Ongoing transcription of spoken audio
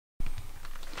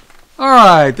All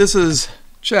right, this is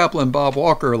Chaplain Bob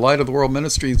Walker, Light of the World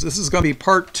Ministries. This is going to be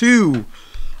part 2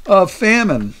 of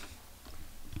Famine.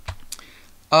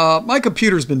 My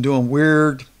computer's been doing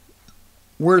weird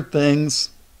things.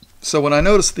 So when I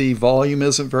notice the volume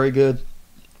isn't very good,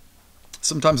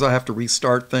 sometimes I have to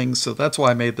restart things. So that's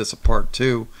why I made this a part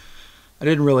 2. I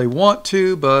didn't really want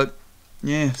to, but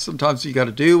yeah, sometimes you got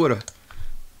to do what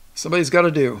somebody's got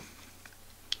to do.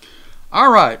 All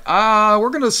right, we're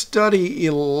going to study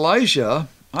Elijah.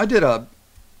 I did an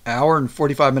hour and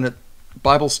 45-minute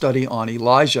Bible study on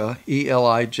Elijah,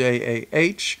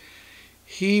 E-L-I-J-A-H.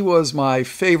 He was my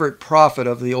favorite prophet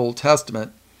of the Old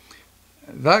Testament.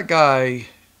 That guy,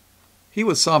 he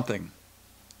was something.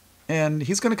 And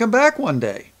he's going to come back one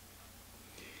day.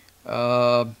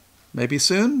 Maybe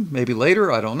soon, maybe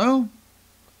later, I don't know.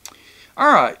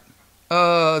 All right,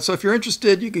 so if you're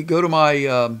interested, you could go to my...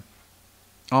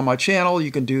 on my channel,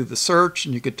 you can do the search,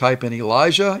 and you could type in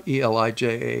Elijah,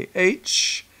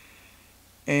 E-L-I-J-A-H,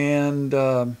 and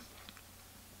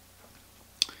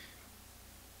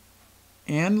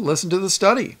listen to the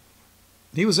study.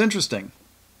 He was interesting.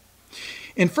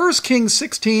 In 1 Kings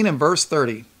 16 and verse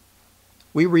 30,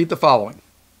 we read the following.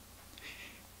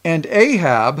 And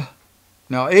Ahab,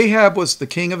 now Ahab was the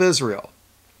king of Israel.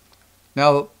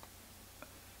 Now,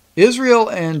 Israel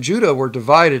and Judah were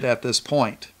divided at this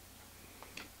point.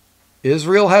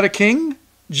 Israel had a king,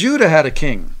 Judah had a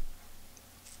king.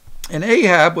 And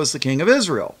Ahab was the king of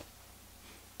Israel.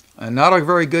 And not a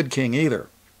very good king either.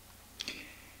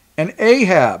 And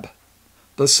Ahab,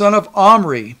 the son of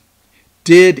Omri,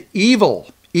 did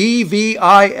evil,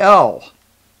 E-V-I-L,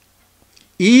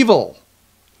 evil,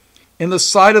 in the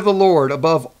sight of the Lord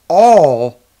above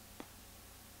all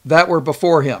that were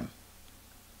before him.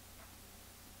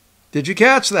 Did you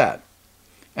catch that?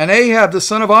 And Ahab, the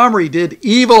son of Omri, did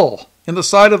evil in the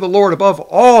sight of the Lord above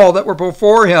all that were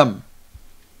before him.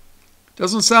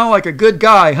 Doesn't sound like a good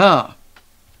guy, huh?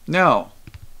 No.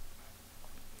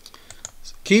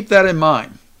 So keep that in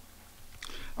mind.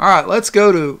 All right, let's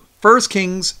go to 1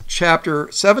 Kings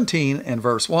chapter 17 and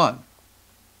verse 1.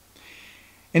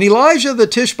 And Elijah the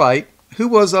Tishbite, who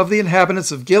was of the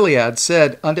inhabitants of Gilead,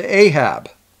 said unto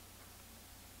Ahab.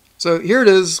 So here it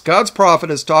is, God's prophet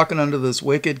is talking unto this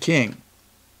wicked king.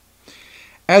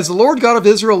 As the Lord God of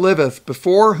Israel liveth,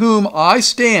 before whom I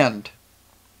stand,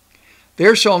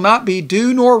 there shall not be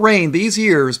dew nor rain these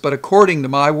years, but according to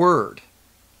my word.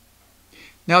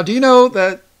 Now, do you know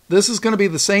that this is going to be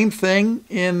the same thing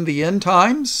in the end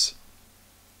times?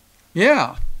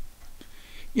 Yeah.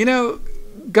 You know,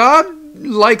 God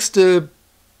likes to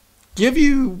give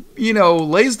you,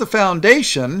 lays the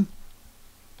foundation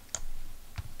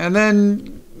and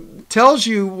then tells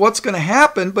you what's going to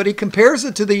happen, but he compares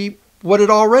it to what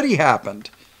had already happened.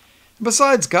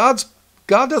 Besides, God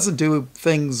doesn't do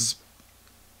things,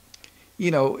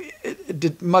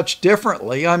 much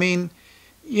differently. I mean,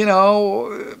 he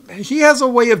has a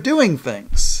way of doing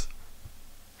things.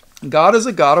 God is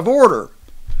a God of order.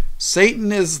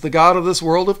 Satan is the god of this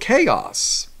world of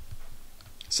chaos.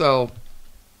 So,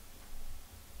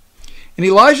 and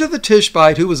Elijah the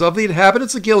Tishbite, who was of the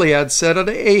inhabitants of Gilead, said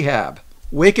unto Ahab,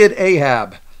 wicked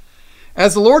Ahab,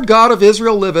 as the Lord God of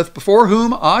Israel liveth, before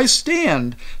whom I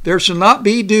stand, there shall not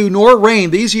be dew nor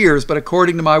rain these years, but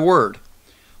according to my word.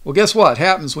 Well, guess what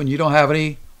happens when you don't have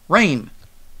any rain?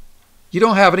 You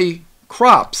don't have any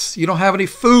crops. You don't have any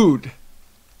food.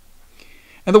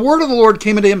 And the word of the Lord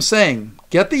came unto him, saying,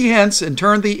 get thee hence, and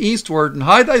turn thee eastward, and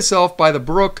hide thyself by the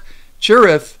brook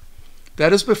Cherith,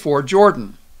 that is before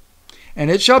Jordan. And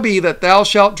it shall be that thou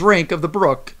shalt drink of the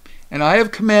brook, and I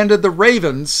have commanded the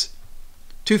ravens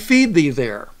to feed thee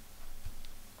there.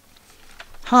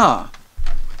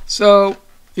 So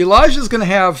Elijah's going to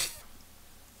have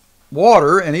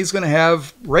water, and he's going to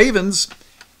have ravens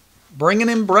bringing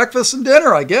him breakfast and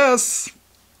dinner, I guess.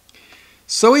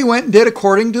 So he went and did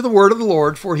according to the word of the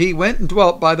Lord, for he went and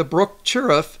dwelt by the brook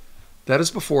Cherith, that is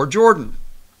before Jordan.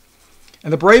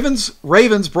 And the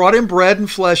ravens brought him bread and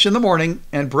flesh in the morning,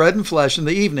 and bread and flesh in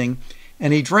the evening,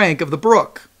 and he drank of the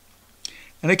brook.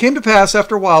 And it came to pass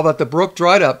after a while that the brook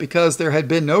dried up, because there had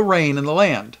been no rain in the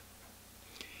land.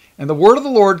 And the word of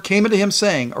the Lord came unto him,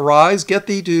 saying, arise, get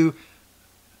thee to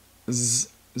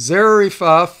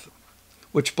Zarephath,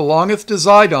 which belongeth to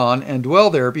Zidon, and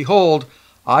dwell there. Behold,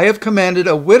 I have commanded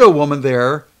a widow woman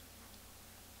there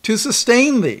to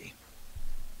sustain thee.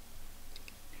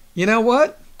 You know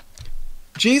what?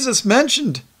 Jesus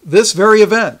mentioned this very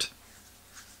event.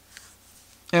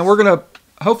 And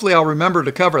hopefully I'll remember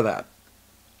to cover that.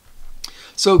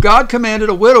 So God commanded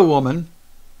a widow woman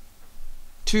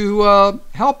to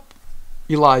help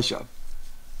Elijah.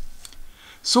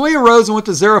 So he arose and went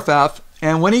to Zarephath,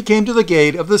 and when he came to the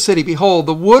gate of the city, behold,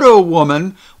 the widow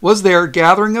woman was there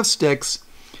gathering of sticks.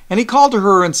 And he called to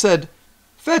her and said,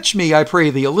 Fetch me, I pray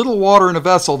thee, a little water in a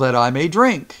vessel, that I may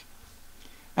drink.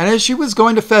 And as she was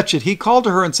going to fetch it, he called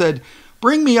to her and said,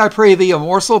 Bring me, I pray thee, a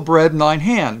morsel of bread in thine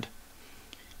hand.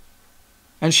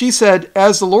 And she said,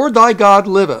 As the Lord thy God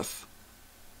liveth,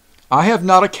 I have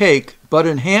not a cake, but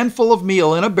an handful of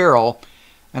meal in a barrel,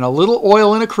 and a little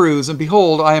oil in a cruse. And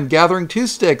behold, I am gathering 2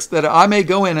 sticks, that I may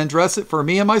go in and dress it for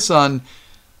me and my son,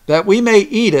 that we may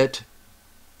eat it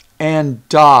and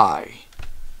die.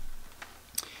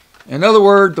 In other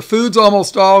words, the food's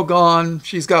almost all gone.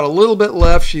 She's got a little bit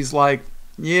left. She's like,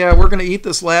 yeah, we're going to eat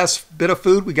this last bit of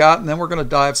food we got, and then we're going to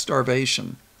die of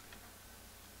starvation.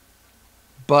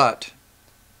 But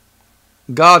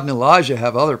God and Elijah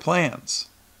have other plans.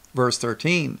 Verse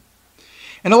 13.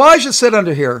 And Elijah said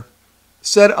unto her,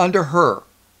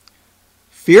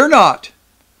 Fear not,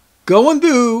 go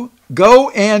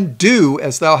and do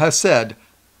as thou hast said,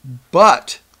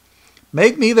 but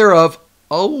make me thereof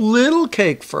a little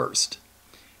cake first,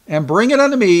 and bring it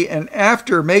unto me, and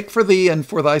after make for thee and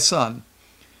for thy son.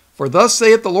 For thus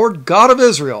saith the Lord God of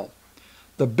Israel,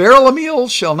 The barrel of meal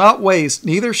shall not waste,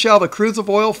 neither shall the cruse of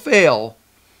oil fail,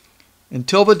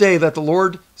 until the day that the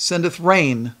Lord sendeth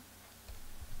rain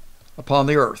upon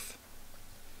the earth.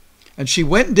 And she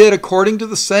went and did according to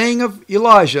the saying of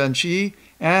Elijah, and she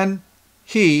and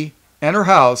he and her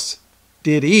house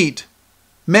did eat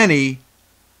many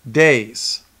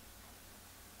days.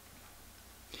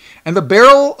 And the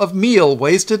barrel of meal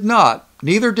wasted not,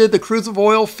 neither did the cruse of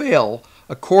oil fail,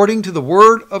 according to the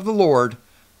word of the Lord,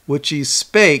 which he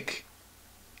spake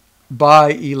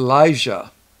by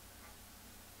Elijah.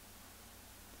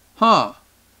 How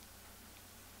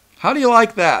do you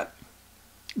like that?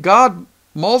 God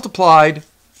multiplied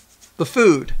the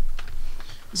food.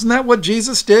 Isn't that what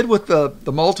Jesus did with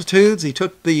the multitudes? He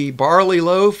took the barley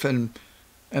loaf and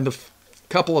the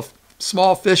couple of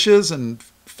small fishes and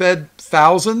fed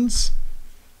thousands.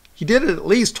 He did it at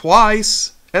least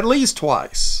twice. At least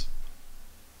twice.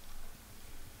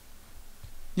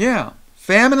 Yeah,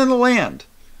 famine in the land,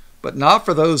 but not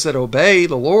for those that obey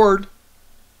the Lord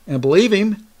and believe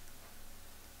him.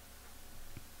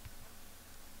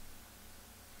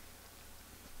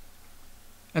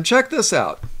 And check this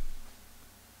out.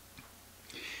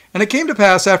 And it came to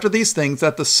pass after these things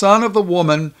that the son of the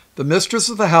woman, the mistress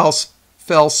of the house,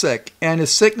 fell sick, and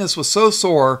his sickness was so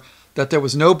sore that there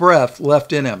was no breath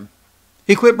left in him.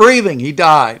 He quit breathing, he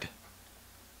died.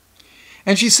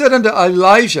 And she said unto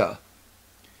Elijah,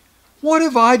 What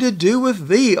have I to do with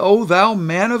thee, O thou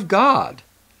man of God?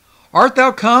 Art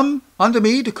thou come unto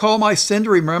me to call my sin to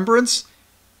remembrance,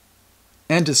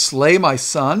 and to slay my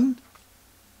son?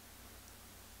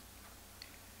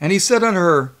 And he said unto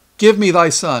her, Give me thy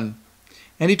son.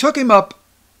 And he took him up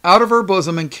out of her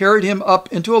bosom, and carried him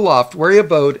up into a loft, where he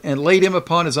abode, and laid him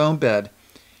upon his own bed.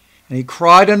 And he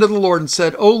cried unto the Lord, and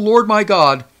said, O Lord my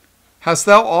God, hast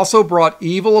thou also brought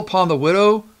evil upon the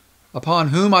widow, upon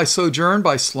whom I sojourned,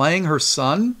 by slaying her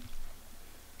son?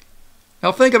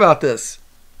 Now think about this.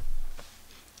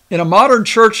 In a modern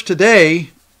church today,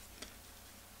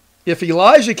 if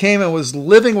Elijah came and was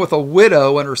living with a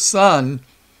widow and her son,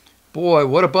 boy,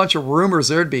 what a bunch of rumors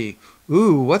there'd be.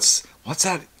 Ooh, what's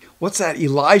that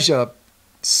Elijah,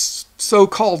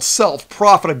 so-called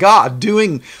self-prophet of God,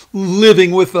 doing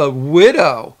living with a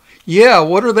widow? Yeah,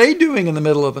 what are they doing in the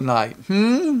middle of the night?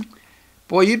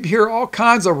 Boy, you'd hear all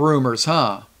kinds of rumors,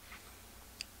 huh?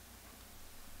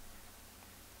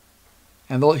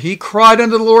 And he cried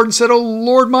unto the Lord and said, O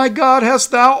Lord my God,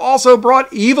 hast thou also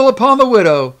brought evil upon the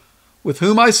widow, with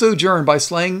whom I sojourned, by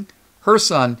slaying her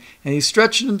son? And he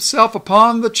stretched himself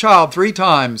upon the child 3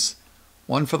 times,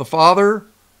 one for the Father,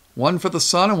 one for the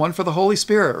Son, and one for the Holy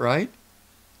Spirit, right?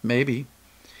 Maybe.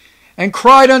 And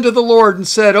cried unto the Lord and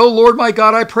said, O Lord my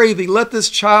God, I pray thee, let this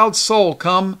child's soul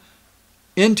come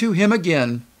into him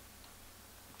again.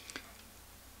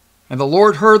 And the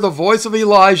Lord heard the voice of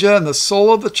Elijah, and the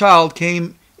soul of the child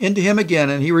came into him again,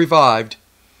 and he revived.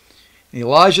 And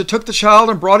Elijah took the child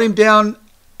and brought him down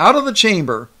out of the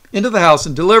chamber into the house,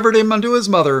 and delivered him unto his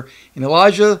mother. And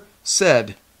Elijah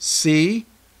said, See,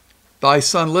 thy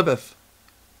son liveth.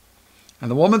 And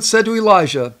the woman said to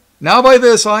Elijah, Now by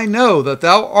this I know that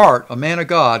thou art a man of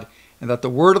God, and that the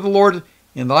word of the Lord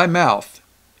in thy mouth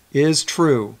is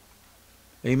true.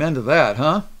 Amen to that,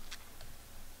 huh?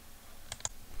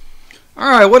 All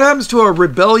right, what happens to a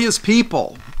rebellious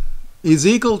people?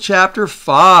 Ezekiel chapter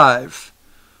 5,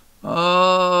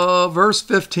 verse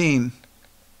 15.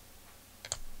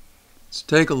 Let's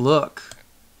take a look.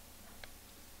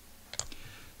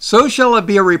 So shall it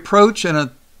be a reproach and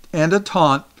a and a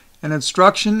taunt, an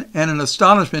instruction and an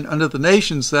astonishment unto the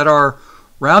nations that are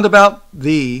round about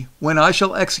thee, when I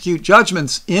shall execute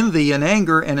judgments in thee in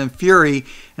anger and in fury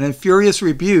and in furious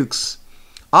rebukes.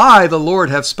 I, the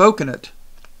Lord, have spoken it.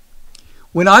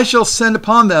 When I shall send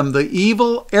upon them the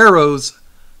evil arrows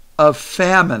of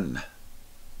famine.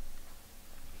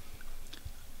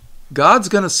 God's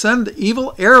going to send the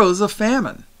evil arrows of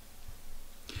famine.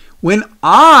 When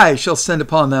I shall send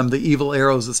upon them the evil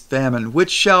arrows of famine, which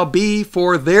shall be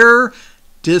for their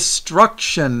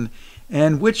destruction,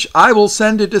 and which I will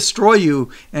send to destroy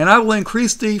you, and I will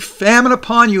increase the famine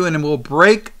upon you, and will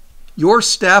break your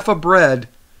staff of bread,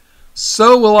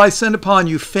 so will I send upon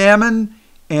you famine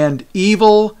and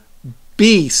evil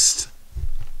beasts.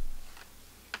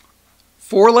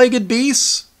 Four-legged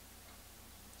beasts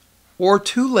or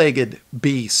two-legged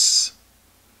beasts?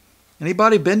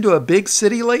 Anybody been to a big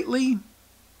city lately?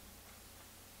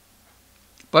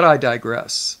 But I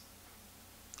digress.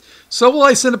 So will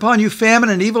I send upon you famine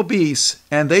and evil beasts,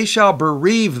 and they shall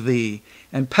bereave thee,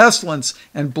 and pestilence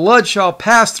and blood shall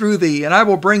pass through thee, and I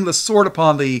will bring the sword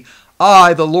upon thee.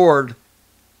 I, the Lord,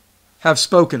 have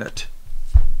spoken it.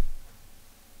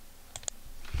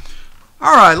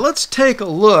 All right, let's take a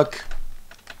look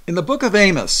in the book of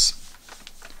Amos,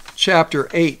 chapter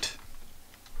 8,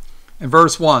 and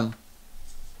verse 1.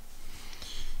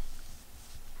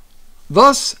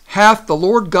 Thus hath the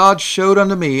Lord God showed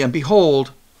unto me, and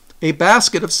behold, a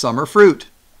basket of summer fruit.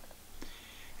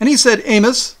 And he said,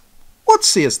 Amos, what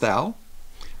seest thou?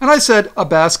 And I said, a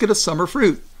basket of summer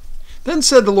fruit. Then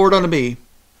said the Lord unto me,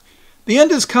 the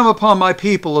end is come upon my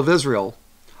people of Israel.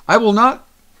 I will not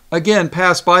again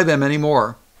pass by them any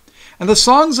more. And the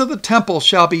songs of the temple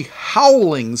shall be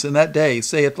howlings in that day,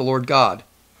 saith the Lord God.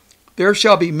 There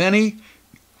shall be many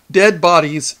dead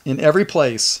bodies in every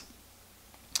place.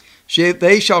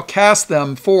 They shall cast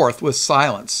them forth with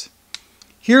silence.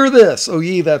 Hear this, O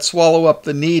ye that swallow up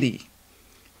the needy,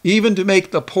 even to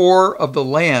make the poor of the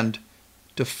land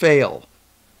to fail,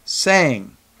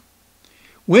 saying,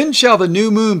 when shall the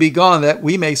new moon be gone, that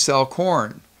we may sell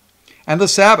corn, and the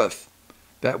Sabbath,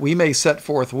 that we may set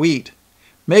forth wheat,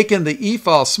 making the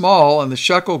ephah small and the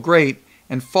shekel great,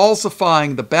 and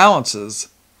falsifying the balances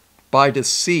by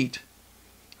deceit?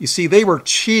 You see, they were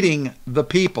cheating the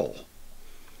people.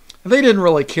 And they didn't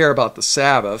really care about the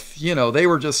Sabbath. They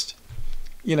were just,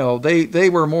 they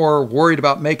were more worried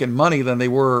about making money than they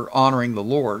were honoring the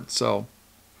Lord. So,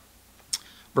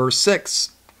 verse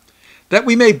 6, that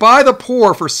we may buy the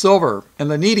poor for silver,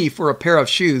 and the needy for a pair of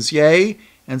shoes, yea,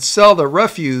 and sell the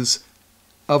refuse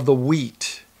of the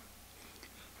wheat.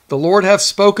 The Lord hath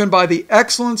spoken by the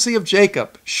excellency of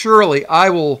Jacob. Surely I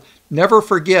will never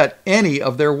forget any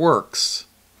of their works.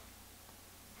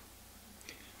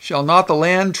 Shall not the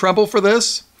land tremble for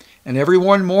this, and every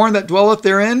one mourn that dwelleth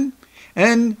therein?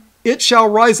 And it shall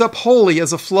rise up wholly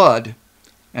as a flood,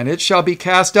 and it shall be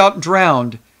cast out and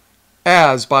drowned,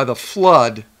 as by the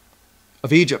flood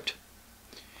of Egypt.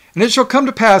 And it shall come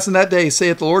to pass in that day,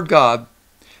 saith the Lord God,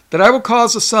 that I will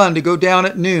cause the sun to go down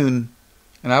at noon,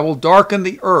 and I will darken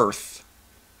the earth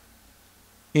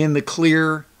in the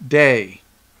clear day.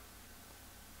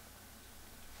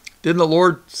 Didn't the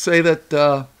Lord say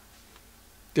that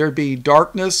there'd be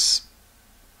darkness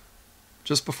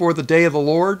just before the day of the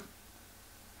Lord?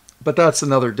 But that's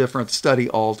another different study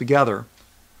altogether.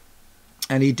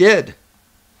 And he did.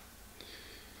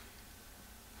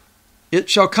 It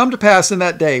shall come to pass in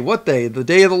that day. What day? The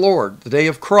day of the Lord, the day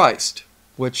of Christ,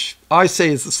 which I say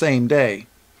is the same day,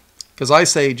 because I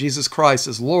say Jesus Christ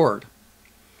is Lord.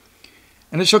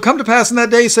 And it shall come to pass in that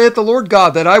day, saith the Lord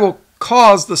God, that I will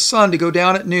cause the sun to go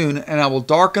down at noon, and I will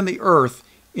darken the earth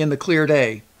in the clear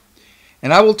day.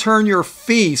 And I will turn your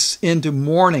feasts into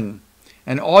mourning,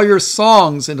 and all your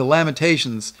songs into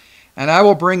lamentations. And I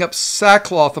will bring up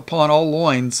sackcloth upon all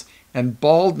loins, and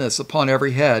baldness upon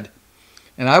every head.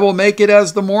 And I will make it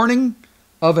as the mourning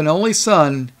of an only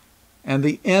son, and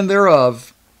the end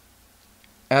thereof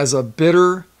as a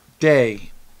bitter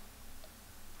day.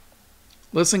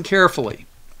 Listen carefully.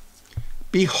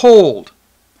 Behold,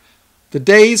 the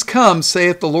days come,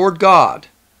 saith the Lord God,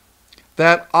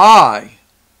 that I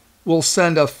will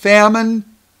send a famine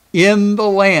in the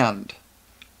land.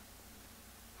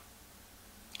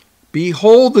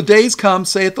 Behold, the days come,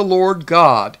 saith the Lord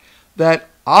God, that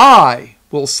I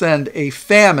will send a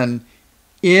famine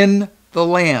in the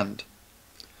land.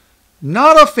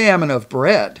 Not a famine of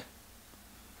bread,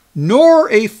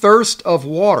 nor a thirst of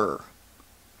water,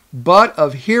 but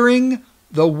of hearing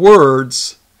the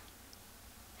words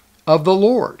of the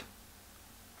Lord.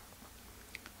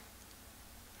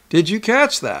 Did you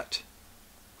catch that?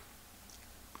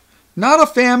 Not a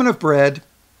famine of bread,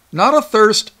 not a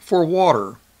thirst for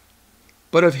water,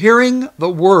 but of hearing the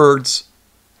words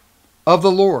of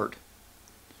the Lord.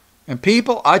 And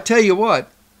people, I tell you what,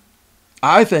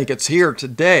 I think it's here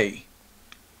today.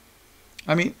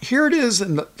 I mean, here it is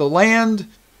in the land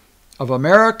of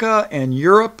America and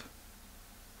Europe,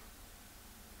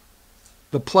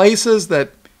 the places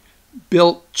that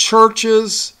built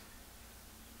churches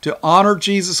to honor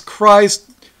Jesus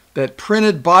Christ, that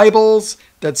printed Bibles,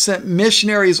 that sent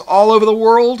missionaries all over the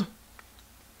world.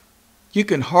 You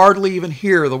can hardly even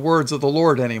hear the words of the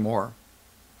Lord anymore.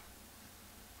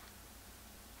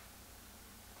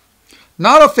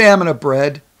 Not a famine of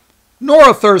bread, nor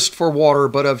a thirst for water,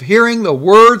 but of hearing the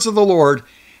words of the Lord.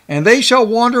 And they shall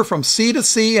wander from sea to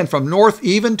sea, and from north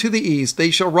even to the east.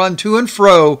 They shall run to and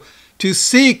fro to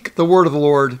seek the word of the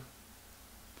Lord,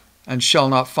 and shall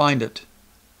not find it.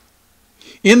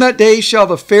 In that day shall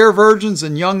the fair virgins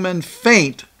and young men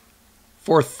faint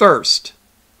for thirst.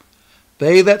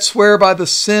 They that swear by the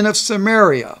sin of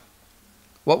Samaria.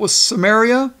 What was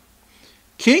Samaria?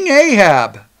 King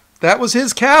Ahab. That was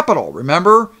his capital.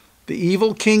 Remember the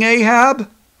evil King Ahab?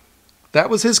 That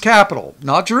was his capital.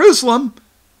 Not Jerusalem,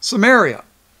 Samaria.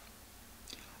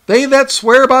 They that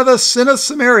swear by the sin of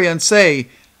Samaria and say,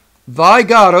 Thy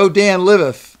God, O Dan,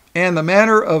 liveth, and the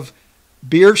manner of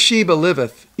Beersheba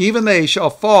liveth, even they shall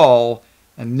fall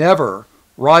and never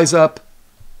rise up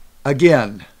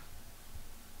again.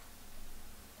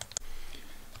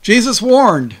 Jesus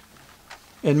warned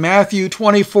in Matthew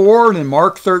 24 and in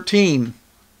Mark 13,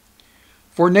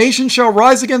 For nation shall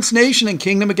rise against nation, and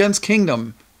kingdom against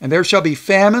kingdom, and there shall be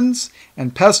famines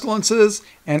and pestilences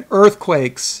and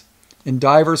earthquakes in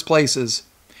divers places,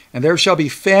 and there shall be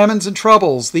famines and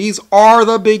troubles. These are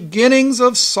the beginnings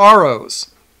of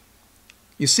sorrows.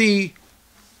 You see,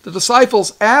 the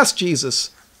disciples asked Jesus,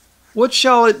 What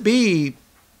shall it be,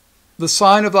 the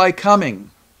sign of thy coming?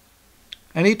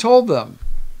 And he told them,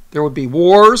 there would be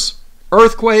wars,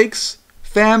 earthquakes,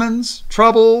 famines,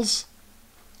 troubles,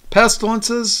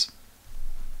 pestilences.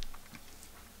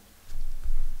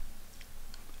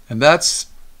 And that's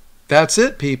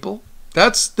it, people.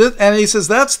 And he says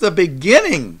that's the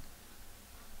beginning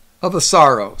of the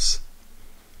sorrows.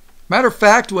 Matter of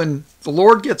fact, when the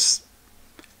Lord gets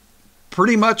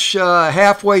pretty much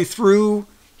halfway through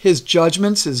his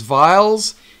judgments, his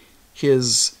vials,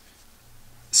 his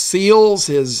seals,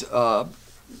 his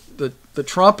the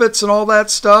trumpets and all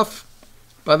that stuff,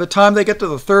 by the time they get to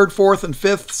the 3rd, 4th, and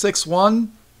 5th, 6th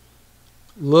one,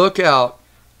 look out.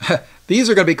 These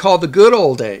are going to be called the good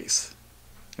old days.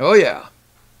 Oh yeah.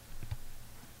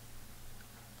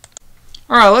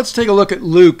 All right, let's take a look at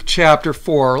Luke chapter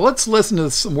 4. Let's listen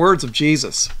to some words of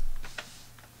Jesus.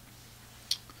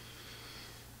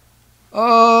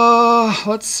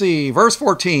 Let's see, verse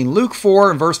 14, Luke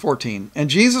 4 and verse 14. And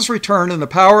Jesus returned in the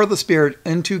power of the Spirit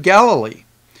into Galilee.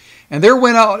 And there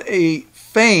went out a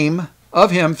fame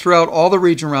of him throughout all the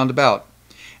region round about.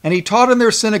 And he taught in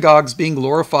their synagogues, being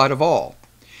glorified of all.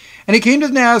 And he came to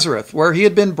Nazareth, where he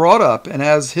had been brought up, and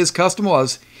as his custom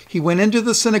was, he went into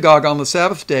the synagogue on the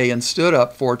Sabbath day and stood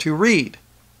up for to read.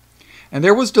 And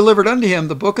there was delivered unto him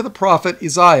the book of the prophet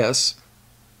Isaiah.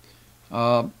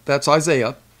 That's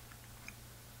Isaiah.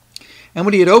 And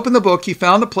when he had opened the book, he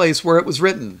found the place where it was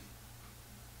written,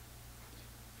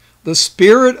 The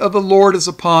Spirit of the Lord is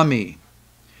upon me,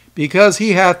 because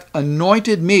he hath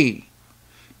anointed me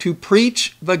to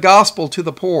preach the gospel to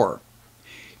the poor.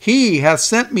 He hath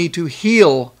sent me to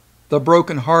heal the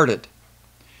brokenhearted,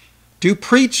 to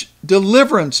preach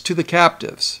deliverance to the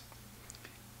captives,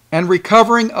 and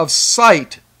recovering of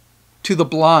sight to the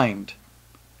blind,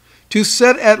 to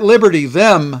set at liberty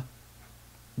them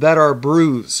that are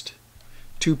bruised,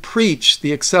 to preach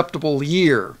the acceptable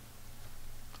year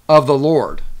of the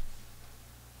Lord.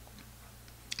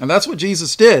 And that's what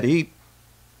Jesus did. He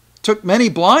took many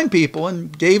blind people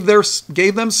and gave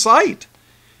them sight.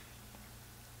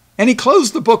 And he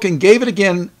closed the book and gave it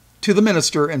again to the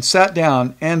minister and sat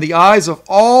down. And the eyes of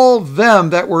all them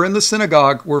that were in the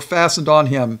synagogue were fastened on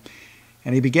him.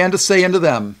 And he began to say unto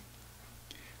them,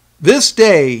 This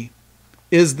day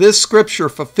is this scripture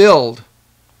fulfilled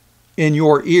in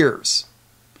your ears.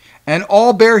 And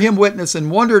all bare him witness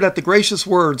and wondered at the gracious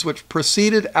words which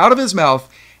proceeded out of his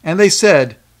mouth. And they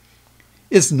said,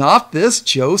 Is not this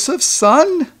Joseph's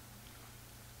son?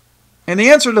 And the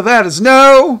answer to that is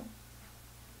no.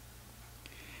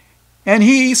 And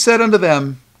he said unto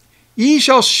them, Ye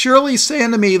shall surely say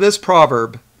unto me this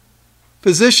proverb,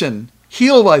 Physician,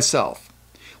 heal thyself.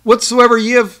 Whatsoever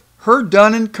ye have heard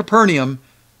done in Capernaum,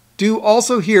 do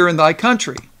also here in thy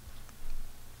country.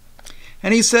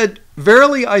 And he said,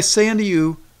 Verily I say unto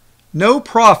you, no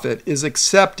prophet is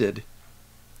accepted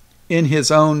in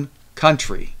his own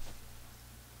country.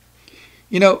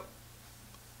 You know,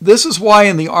 this is why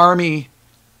in the army,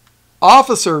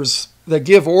 officers that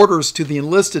give orders to the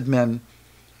enlisted men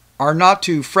are not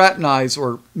to fraternize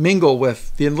or mingle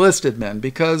with the enlisted men,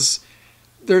 because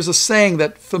there's a saying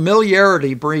that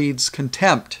familiarity breeds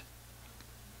contempt.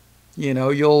 You know,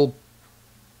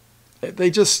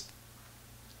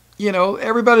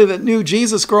 everybody that knew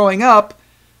Jesus growing up,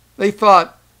 they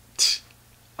thought,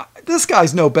 this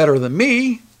guy's no better than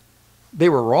me. They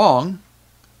were wrong.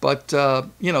 But,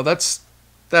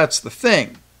 that's the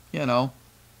thing,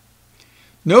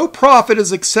 No prophet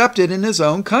is accepted in his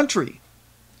own country.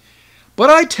 But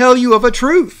I tell you of a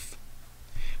truth.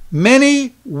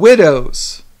 Many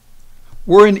widows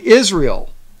were in Israel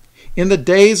in the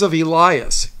days of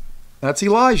Elias. That's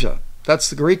Elijah. That's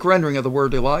the Greek rendering of the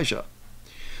word Elijah.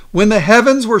 When the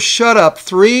heavens were shut up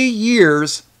 3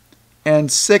 years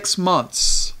and 6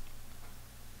 months.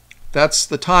 That's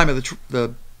the time of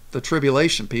the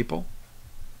tribulation, people.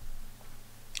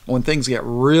 When things get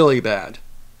really bad.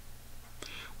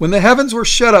 When the heavens were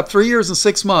shut up 3 years and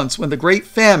 6 months, when the great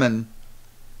famine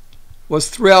was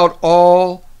throughout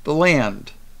all the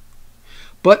land.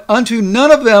 But unto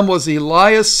none of them was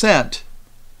Elias sent,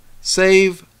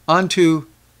 save unto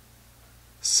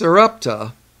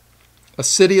Sarepta, a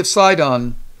city of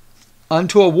Sidon,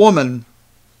 unto a woman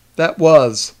that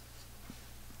was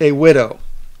a widow.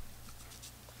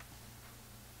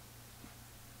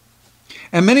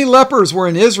 And many lepers were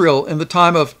in Israel in the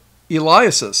time of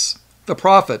Elias, the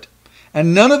prophet,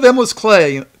 and none of them was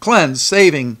cleansed,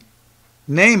 saving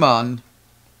Naaman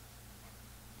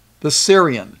the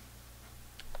Syrian.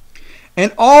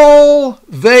 And all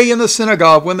they in the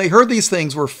synagogue, when they heard these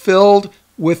things, were filled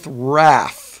with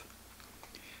wrath.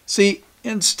 See,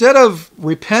 instead of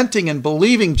repenting and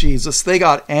believing Jesus, they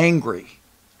got angry.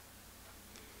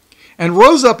 And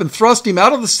rose up and thrust him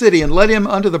out of the city and led him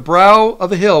unto the brow of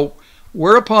the hill,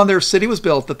 whereupon their city was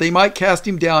built, that they might cast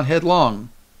him down headlong.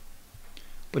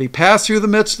 But he passed through the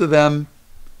midst of them,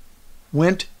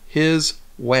 went his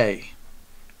way,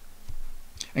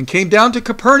 and came down to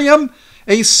Capernaum,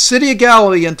 a city of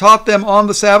Galilee, and taught them on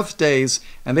the Sabbath days.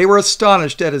 And they were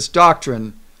astonished at his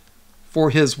doctrine, for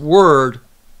his word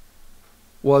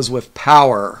was with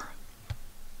power.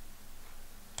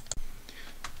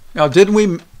 Now, didn't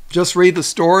we just read the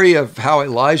story of how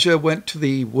Elijah went to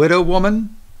the widow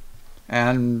woman?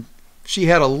 And she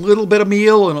had a little bit of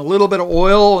meal and a little bit of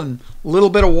oil and a little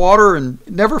bit of water, and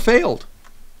it never failed.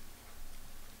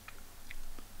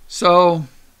 So,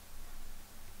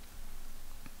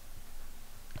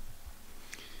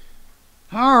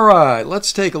 all right,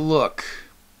 let's take a look.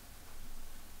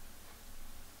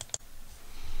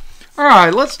 All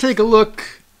right, let's take a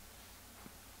look.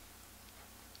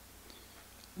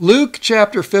 Luke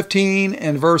chapter 15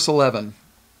 and verse 11.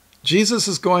 Jesus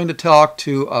is going to talk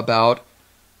about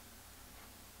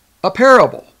a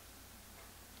parable.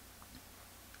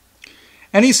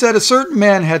 And he said, a certain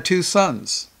man had 2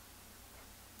 sons.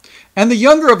 And the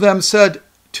younger of them said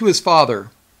to his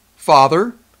father,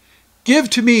 Father,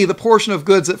 give to me the portion of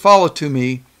goods that followeth to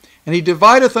me. And he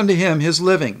divideth unto him his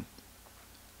living.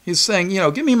 He's saying,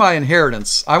 give me my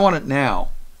inheritance. I want it now.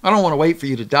 I don't want to wait for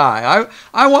you to die.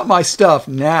 I want my stuff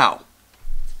now.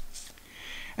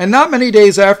 And not many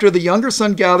days after, the younger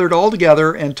son gathered all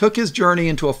together and took his journey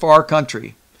into a far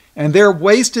country, and there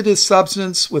wasted his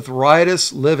substance with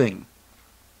riotous living.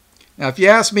 Now, if you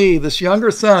ask me, this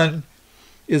younger son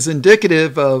is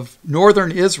indicative of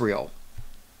northern Israel.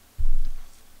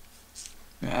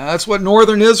 That's what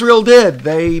northern Israel did.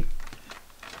 They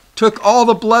took all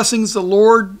the blessings the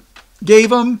Lord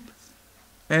gave them,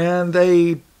 and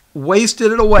they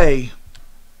wasted it away.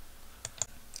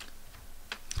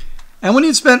 And when he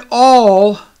had spent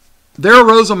all, there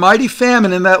arose a mighty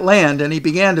famine in that land, and he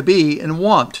began to be in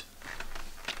want.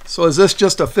 So is this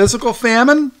just a physical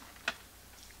famine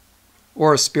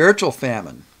or a spiritual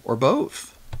famine, or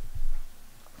both?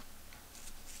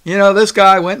 This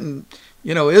guy went and,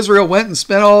 Israel went and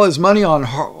spent all his money on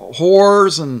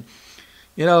whores and,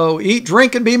 eat,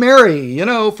 drink, and be merry,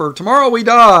 for tomorrow we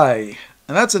die.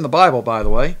 And that's in the Bible, by the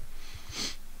way.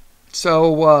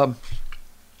 So,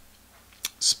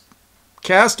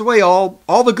 cast away all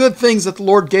the good things that the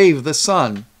Lord gave the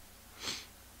son.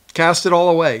 Cast it all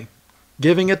away,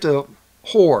 giving it to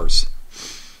whores.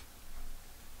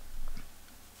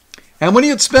 And when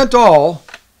he had spent all,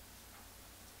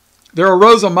 there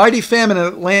arose a mighty famine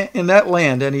in that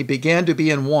land, and he began to be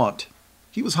in want.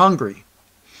 He was hungry.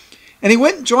 And he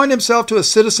went and joined himself to a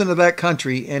citizen of that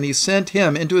country, and he sent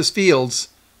him into his fields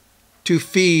to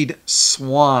feed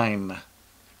swine.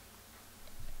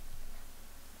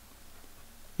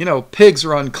 pigs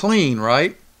are unclean,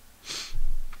 right?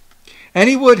 And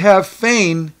he would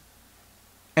fain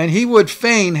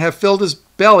have filled his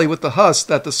belly with the husk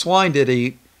that the swine did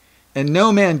eat, and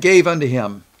no man gave unto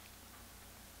him.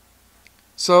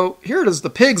 So here it is, the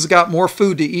pigs got more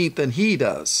food to eat than he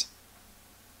does.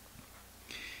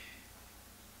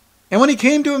 And when he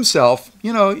came to himself,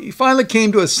 he finally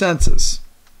came to his senses,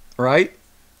 right?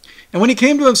 And when he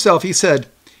came to himself, he said,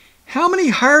 how many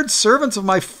hired servants of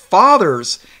my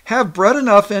father's have bread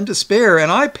enough and to spare,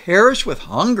 and I perish with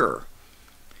hunger?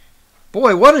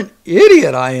 Boy, what an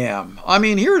idiot I am. I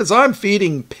mean, here it is, I'm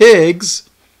feeding pigs,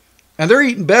 and they're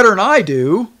eating better than I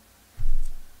do.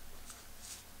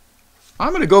 I'm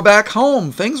going to go back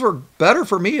home. Things were better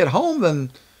for me at home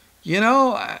than,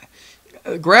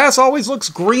 grass always looks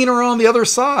greener on the other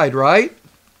side, right?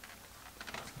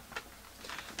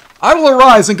 I will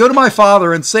arise and go to my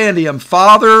father and say unto him,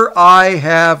 Father, I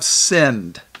have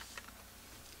sinned.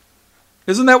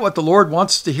 Isn't that what the Lord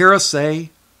wants to hear us say?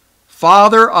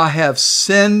 Father, I have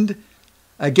sinned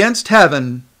against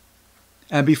heaven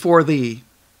and before thee,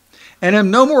 and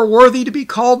am no more worthy to be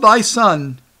called thy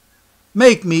son.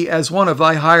 Make me as one of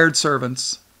thy hired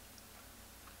servants.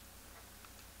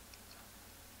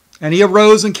 And he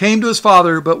arose and came to his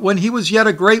father, but when he was yet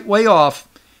a great way off,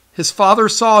 his father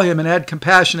saw him and had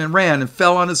compassion and ran and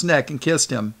fell on his neck and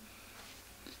kissed him.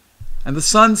 And the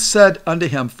son said unto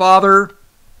him, Father,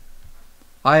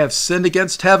 I have sinned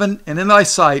against heaven and in thy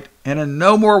sight, and am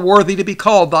no more worthy to be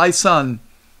called thy son.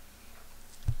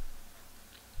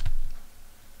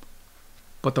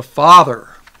 But the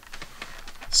father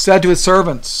said to his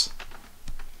servants,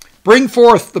 Bring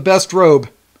forth the best robe,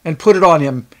 and put it on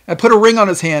him, and put a ring on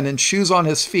his hand, and shoes on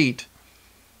his feet.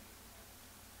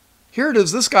 Here it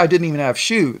is, this guy didn't even have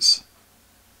shoes.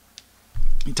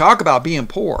 You talk about being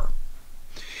poor.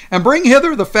 And bring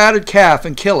hither the fatted calf,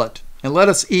 and kill it, and let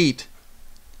us eat,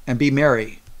 and be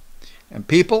merry. And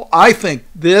people, I think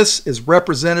this is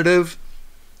representative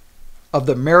of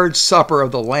the marriage supper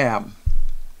of the Lamb.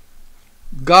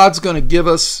 God's going to give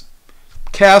us,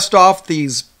 cast off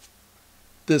this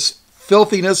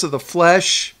filthiness of the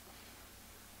flesh,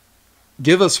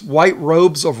 give us white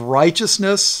robes of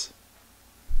righteousness,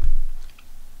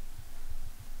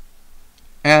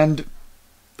 and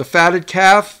the fatted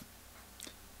calf,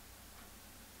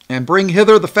 and bring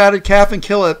hither the fatted calf and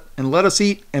kill it, and let us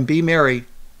eat and be merry.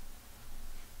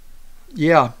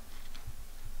 Yeah,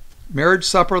 marriage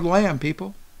supper of the Lamb,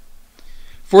 people.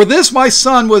 For this my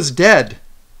son was dead.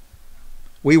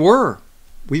 We were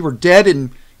dead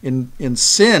in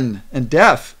sin and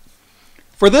death.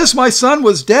 For this my son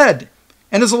was dead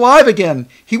and is alive again.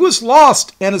 He was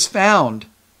lost and is found.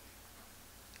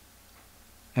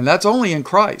 And that's only in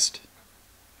Christ.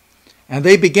 And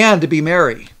they began to be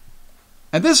merry.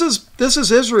 And this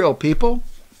is Israel, people.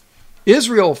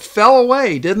 Israel fell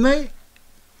away, didn't they?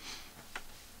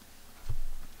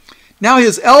 Now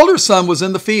his elder son was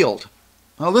in the field.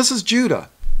 Well, this is Judah.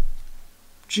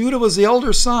 Judah was the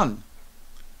elder son.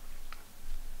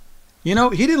 He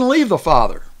didn't leave the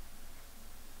father.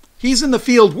 He's in the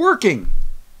field working.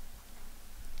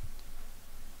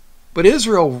 But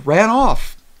Israel ran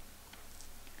off.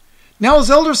 Now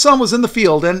his elder son was in the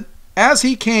field, and as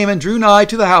he came and drew nigh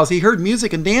to the house, he heard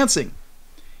music and dancing.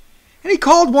 And he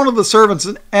called one of the servants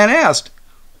and asked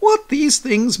what these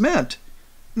things meant.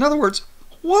 In other words,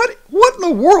 what in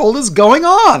the world is going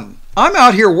on? I'm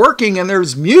out here working and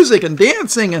there's music and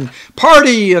dancing and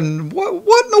party, and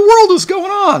what in the world is going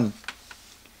on?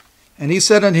 And he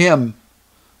said unto him,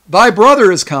 Thy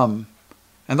brother is come,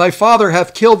 and thy father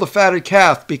hath killed the fatted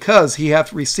calf, because he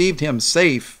hath received him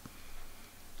safe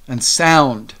and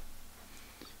sound.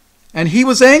 And he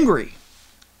was angry,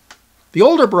 the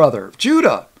older brother of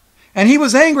Judah, and he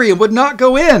was angry and would not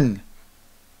go in.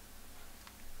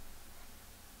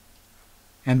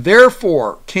 And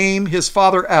therefore came his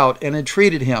father out and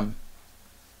entreated him.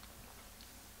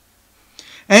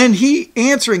 And he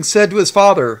answering said to his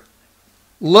father,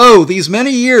 Lo, these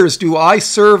many years do I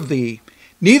serve thee,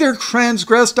 neither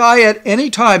transgressed I at any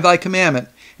time thy commandment,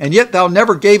 and yet thou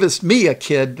never gavest me a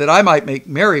kid, that I might make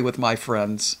merry with my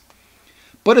friends.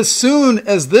 But as soon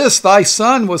as this thy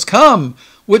son was come,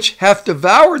 which hath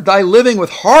devoured thy living with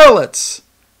harlots,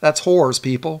 that's whores,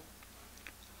 people,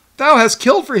 thou hast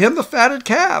killed for him the fatted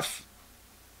calf.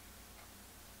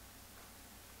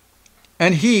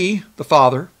 And he, the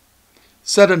father,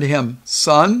 said unto him,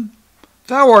 Son,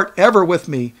 thou art ever with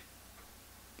me,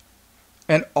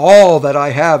 and all that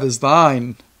I have is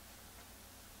thine.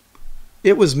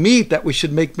 It was meet that we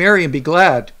should make merry and be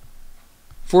glad.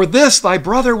 For this thy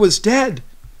brother was dead,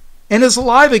 and is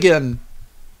alive again,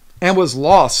 and was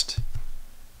lost,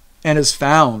 and is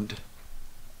found.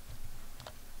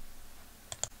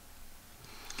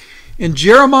 In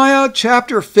Jeremiah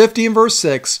chapter 50 and verse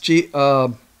 6,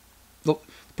 the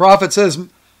prophet says,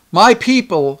 "My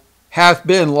people hath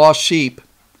been lost sheep.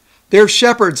 Their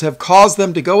shepherds have caused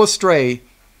them to go astray.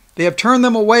 They have turned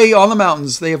them away on the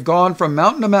mountains. They have gone from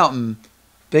mountain to mountain.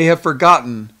 They have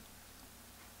forgotten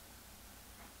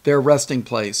their resting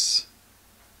place."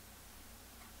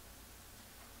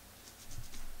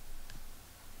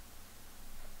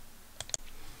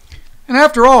 And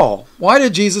after all, why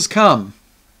did Jesus come?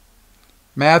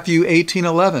 Matthew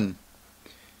 18:11.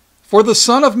 "For the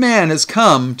Son of Man is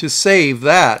come to save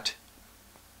that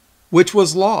which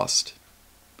was lost."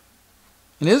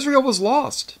 And Israel was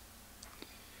lost.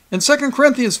 In 2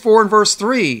 Corinthians 4 and verse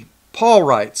 3, Paul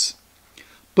writes,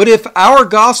 "But if our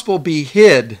gospel be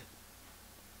hid,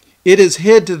 it is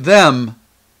hid to them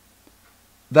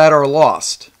that are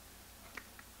lost."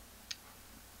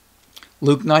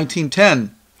 Luke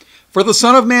 19:10, "For the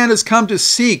Son of Man is come to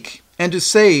seek and to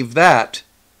save that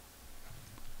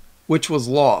which was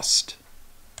lost."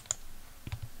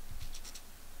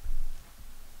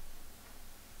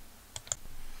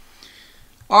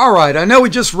 All right, I know we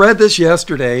just read this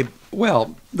yesterday.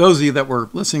 Well, those of you that were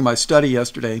listening to my study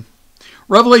yesterday.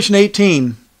 Revelation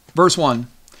 18, verse 1.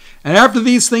 "And after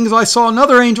these things I saw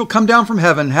another angel come down from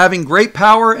heaven, having great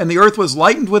power, and the earth was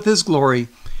lightened with his glory.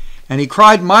 And he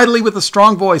cried mightily with a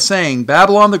strong voice, saying,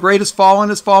 Babylon the great is fallen,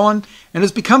 and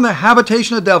has become the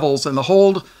habitation of devils, and the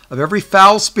hold of every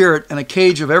foul spirit, and a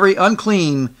cage of every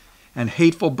unclean and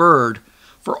hateful bird.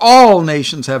 For all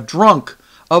nations have drunk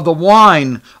of the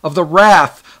wine of the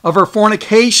wrath of her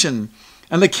fornication,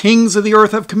 and the kings of the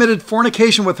earth have committed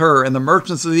fornication with her, and the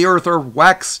merchants of the earth are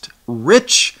waxed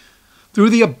rich through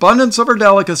the abundance of her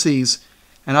delicacies.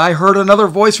 And I heard another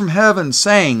voice from heaven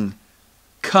saying,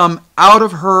 Come out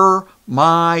of her,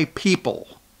 my people,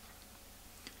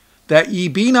 that ye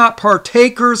be not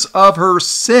partakers of her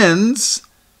sins,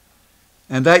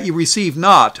 and that ye receive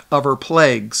not of her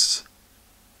plagues.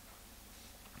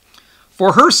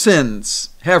 For her sins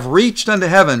have reached unto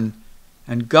heaven,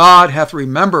 and God hath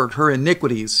remembered her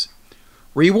iniquities.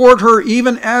 Reward her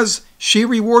even as she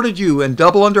rewarded you, and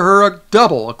double unto her a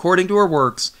double according to her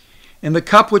works. In the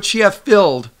cup which she hath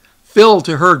filled, fill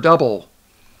to her double.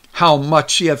 How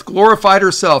much she hath glorified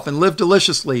herself and lived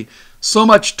deliciously, so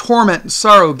much torment and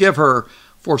sorrow give her,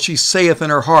 for she saith in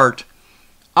her heart,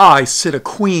 I sit a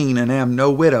queen and am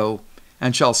no widow,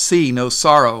 and shall see no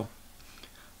sorrow.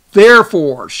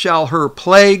 Therefore shall her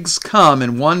plagues come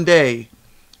in one day,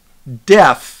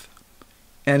 death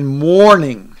and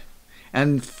mourning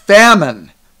and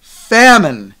famine,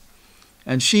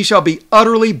 and she shall be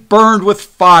utterly burned with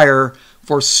fire,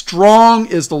 for strong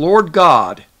is the Lord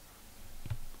God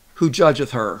who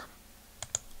judgeth her.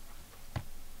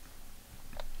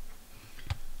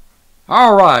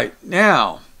 All right,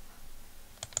 now,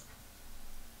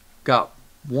 got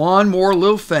one more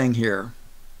little thing here.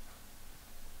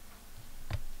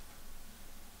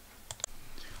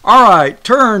 All right,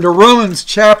 turn to Romans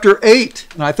chapter 8,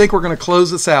 and I think we're going to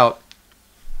close this out.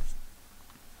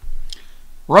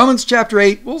 Romans chapter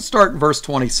 8, we'll start in verse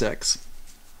 26.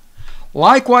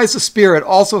 Likewise the Spirit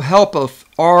also helpeth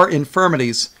our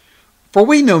infirmities, for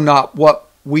we know not what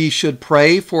we should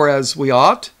pray for as we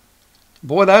ought.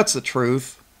 Boy, that's the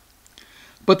truth.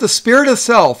 But the Spirit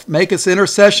itself maketh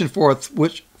intercession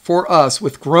for us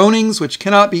with groanings which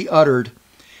cannot be uttered.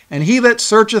 And he that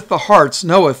searcheth the hearts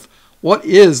knoweth what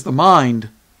is the mind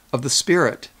of the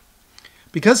Spirit,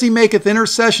 because he maketh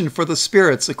intercession for the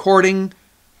spirits according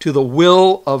to the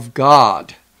will of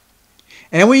God.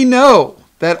 And we know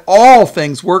that all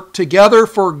things work together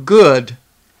for good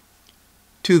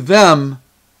to them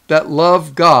that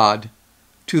love God,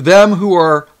 to them who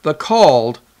are the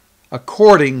called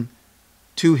according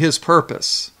to his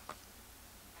purpose.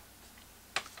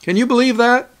 Can you believe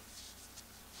that?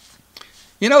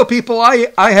 You know, people, I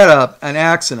had an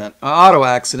accident, an auto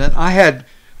accident. I had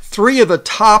 3 of the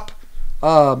top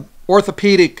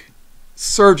orthopedic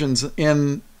surgeons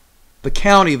in the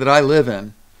county that I live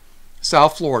in,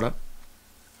 South Florida.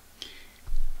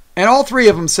 And all 3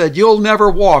 of them said, you'll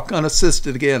never walk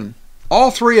unassisted again.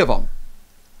 All 3 of them.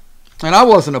 And I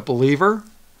wasn't a believer.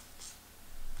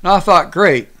 And I thought,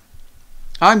 great,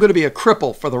 I'm going to be a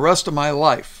cripple for the rest of my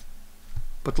life.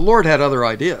 But the Lord had other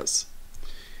ideas.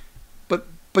 But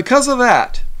because of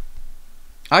that,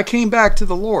 I came back to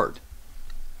the Lord.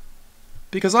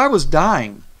 Because I was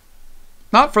dying.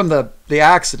 Not from the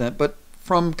accident, but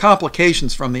from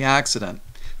complications from the accident.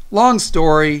 Long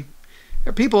story.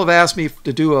 People have asked me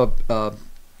to do a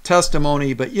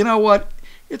testimony, but you know what?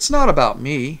 It's not about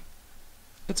me.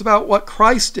 It's about what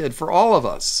Christ did for all of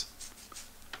us.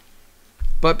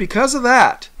 But because of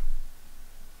that,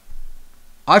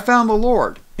 I found the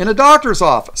Lord in a doctor's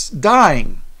office,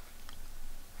 dying,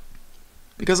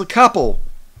 because a couple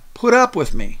put up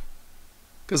with me,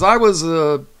 because I was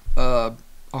a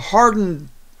hardened,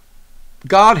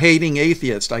 God-hating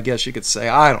atheist, I guess you could say.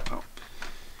 I don't know.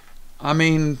 I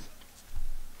mean,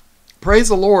 praise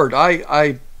the Lord.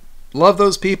 I love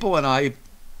those people, and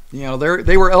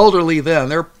they were elderly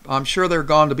then. I'm sure they're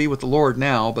gone to be with the Lord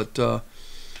now, but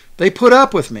they put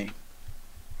up with me.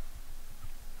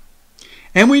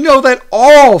 And we know that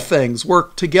all things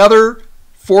work together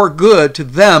for good to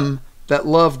them that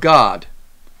love God,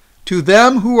 to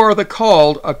them who are the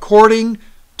called according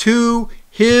to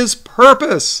his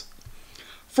purpose.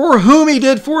 For whom he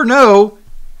did foreknow,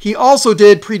 he also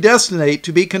did predestinate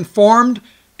to be conformed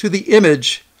to the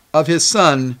image of his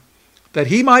Son, that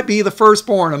he might be the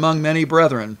firstborn among many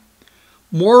brethren.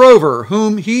 Moreover,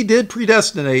 whom he did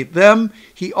predestinate, them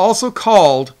he also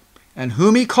called, and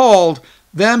whom he called,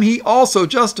 them he also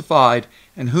justified,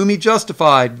 and whom he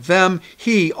justified, them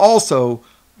he also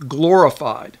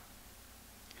glorified.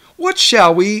 What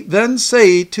shall we then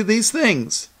say to these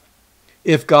things?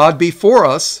 If God be for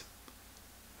us,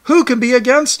 who can be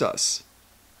against us?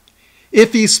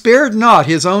 If he spared not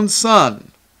his own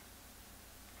Son,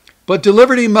 but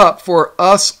delivered him up for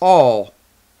us all,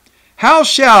 how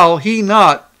shall he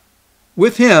not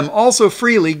with him also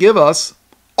freely give us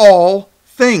all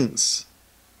things?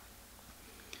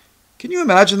 Can you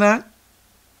imagine that?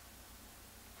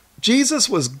 Jesus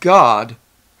was God,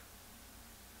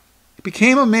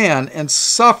 became a man, and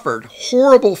suffered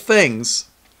horrible things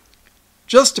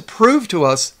just to prove to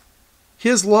us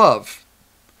his love,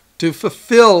 to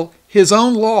fulfill his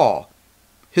own law,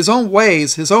 his own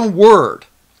ways, his own word.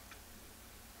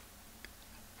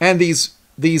 And these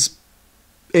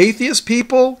atheist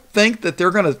people think that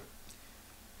they're going to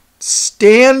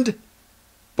stand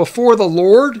before the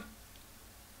Lord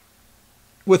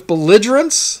with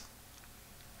belligerence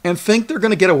and think they're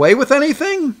going to get away with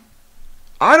anything?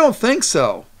 I don't think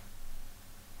so.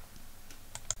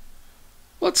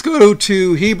 Let's go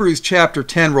to Hebrews chapter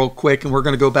 10 real quick, and we're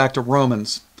going to go back to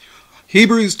Romans.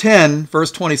 Hebrews 10,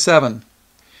 verse 27.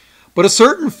 But a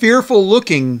certain fearful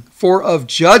looking for of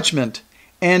judgment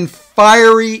and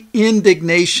fiery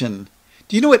indignation.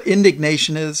 Do you know what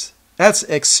indignation is? That's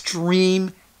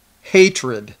extreme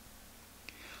hatred.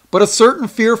 But a certain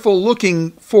fearful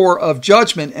looking for of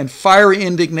judgment and fiery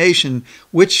indignation,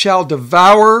 which shall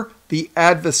devour the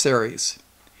adversaries.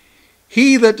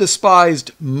 He that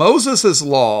despised Moses'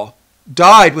 law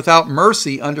died without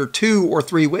mercy under 2 or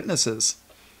 3 witnesses.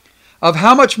 Of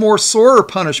how much more sorer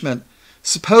punishment,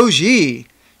 suppose ye,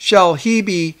 shall he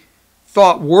be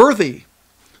thought worthy,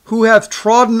 who hath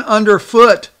trodden under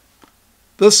foot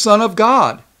the Son of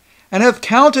God, and hath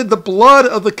counted the blood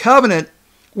of the covenant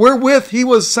wherewith he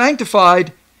was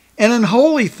sanctified an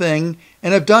unholy thing,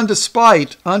 and have done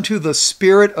despite unto the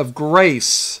Spirit of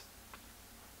grace.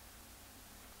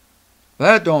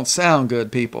 That don't sound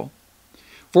good, people.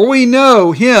 For we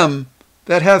know him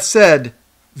that hath said,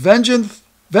 Vengeance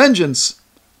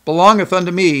belongeth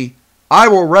unto me, I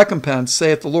will recompense,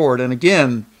 saith the Lord. And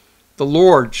again, the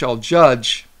Lord shall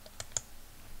judge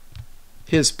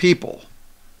his people.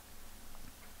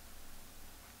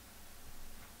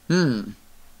 All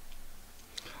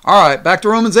right, back to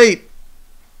Romans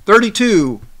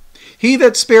 8:32. He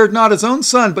that spared not his own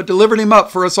Son, but delivered him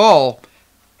up for us all,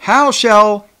 how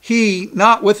shall he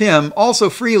not with him also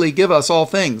freely give us all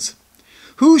things?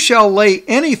 Who shall lay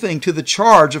anything to the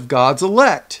charge of God's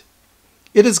elect?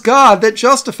 It is God that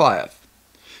justifieth.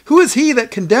 Who is he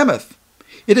that condemneth?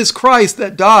 It is Christ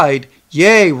that died,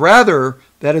 yea, rather,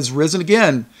 that is risen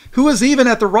again, who is even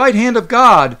at the right hand of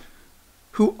God,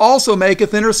 who also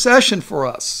maketh intercession for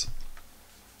us.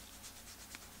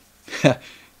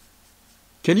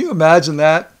 Can you imagine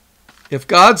that? If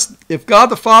God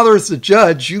the Father is the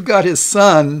judge, you got his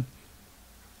Son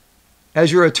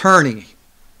as your attorney,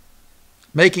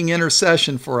 making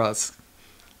intercession for us.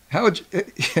 How would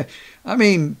you, I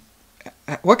mean,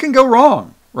 what can go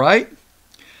wrong, right?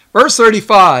 Verse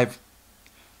 35,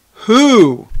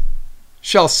 who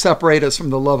shall separate us from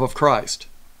the love of Christ?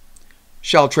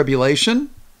 Shall tribulation?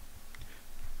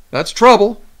 That's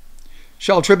trouble.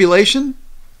 Shall tribulation,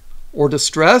 or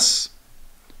distress,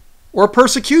 or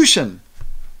persecution,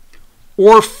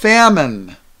 or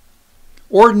famine,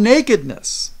 or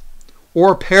nakedness,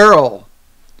 or peril,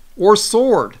 or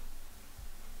sword?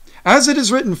 As it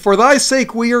is written, for thy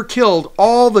sake we are killed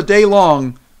all the day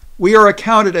long. We are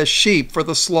accounted as sheep for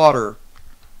the slaughter.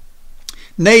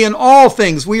 Nay, in all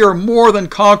things we are more than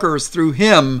conquerors through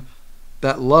him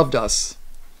that loved us.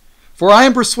 For I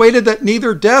am persuaded that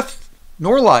neither death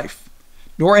nor life,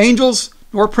 nor angels,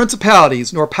 nor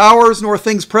principalities, nor powers, nor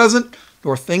things present,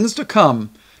 nor things to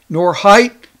come, nor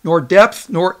height, nor depth,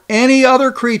 nor any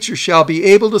other creature shall be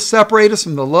able to separate us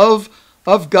from the love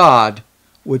of God,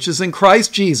 which is in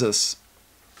Christ Jesus,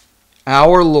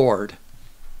 our Lord.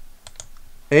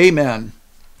 Amen.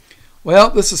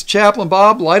 Well, this is Chaplain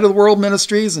Bob, Light of the World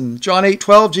Ministries, and John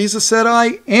 8:12, Jesus said,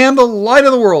 I am the light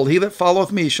of the world. He that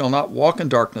followeth me shall not walk in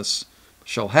darkness, but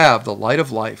shall have the light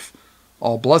of life.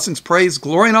 All blessings, praise,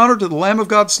 glory, and honor to the Lamb of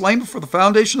God slain before the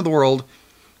foundation of the world.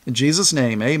 In Jesus'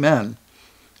 name, amen.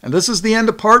 And this is the end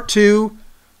of part 2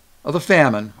 of the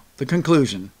famine, the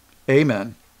conclusion.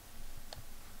 Amen.